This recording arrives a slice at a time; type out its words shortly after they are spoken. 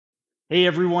Hey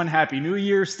everyone, Happy New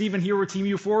Year. Steven here with Team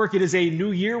Euphoric. It is a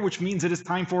new year, which means it is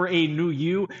time for a new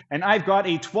you. And I've got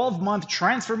a 12-month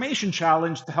transformation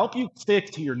challenge to help you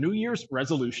stick to your New Year's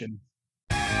resolution.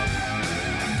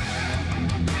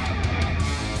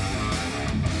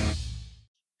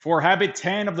 For habit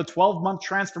 10 of the 12-month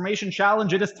transformation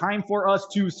challenge, it is time for us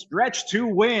to stretch to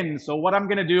win. So what I'm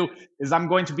going to do is I'm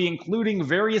going to be including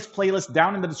various playlists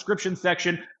down in the description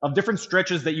section of different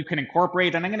stretches that you can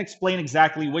incorporate. And I'm going to explain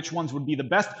exactly which ones would be the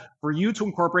best for you to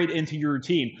incorporate into your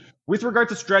routine. With regard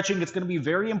to stretching, it's going to be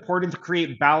very important to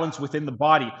create balance within the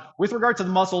body. With regard to the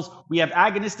muscles, we have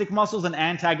agonistic muscles and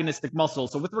antagonistic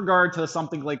muscles. So with regard to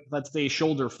something like, let's say,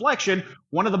 shoulder flexion,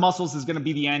 one of the muscles is going to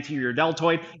be the anterior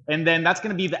deltoid, and then that's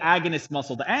going to be the agonist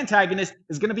muscle. The antagonist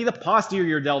is going to be the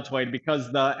posterior deltoid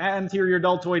because the anterior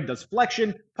deltoid does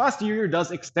flexion, posterior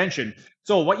does extension.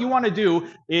 So what you want to do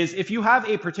is if you have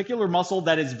a particular muscle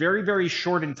that is very, very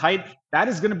short and tight, that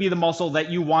is going to be the muscle that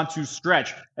you want to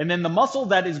stretch. And then the muscle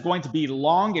that is going to be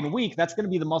long and weak, that's going to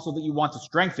be the muscle that you want to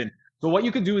strengthen. So what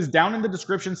you could do is down in the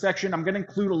description section, I'm going to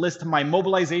include a list of my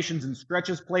mobilizations and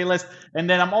stretches playlist. And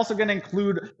then I'm also going to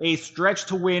include a stretch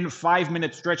to win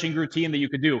 5-minute stretching routine that you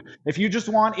could do. If you just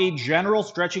want a general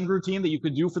stretching routine that you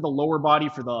could do for the lower body,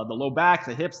 for the low back,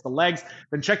 the hips, the legs,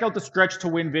 then check out the stretch to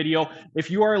win video. If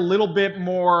you are a little bit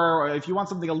more, if you want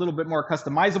something a little bit more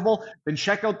customizable, then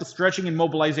check out the stretching and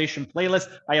mobilization playlist.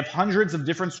 I have hundreds of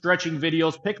different stretching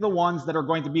videos. Pick the ones that are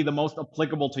going to be the most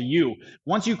applicable to you.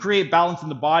 Once you create balance in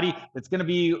the body, it's going to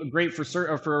be great for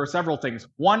several things.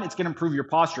 One, it's going to improve your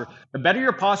posture. The better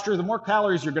your posture, the more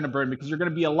calories you're going to burn because you're going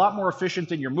to be a lot more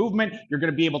efficient in your movement. You're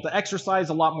going to be able to exercise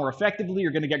a lot more effectively.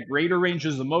 You're going to get greater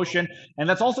ranges of motion. And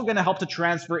that's also going to help to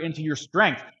transfer into your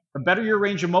strength. The better your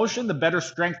range of motion, the better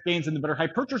strength gains and the better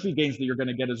hypertrophy gains that you're going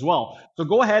to get as well. So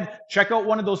go ahead, check out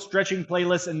one of those stretching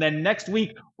playlists. And then next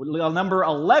week, number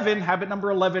 11, habit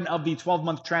number 11 of the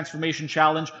 12-month transformation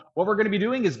challenge, what we're going to be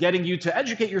doing is getting you to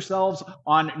educate yourselves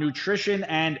on nutrition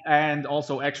and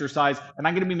also exercise. And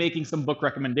I'm going to be making some book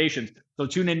recommendations. So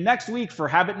tune in next week for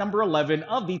habit number 11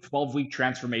 of the 12-week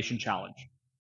transformation challenge.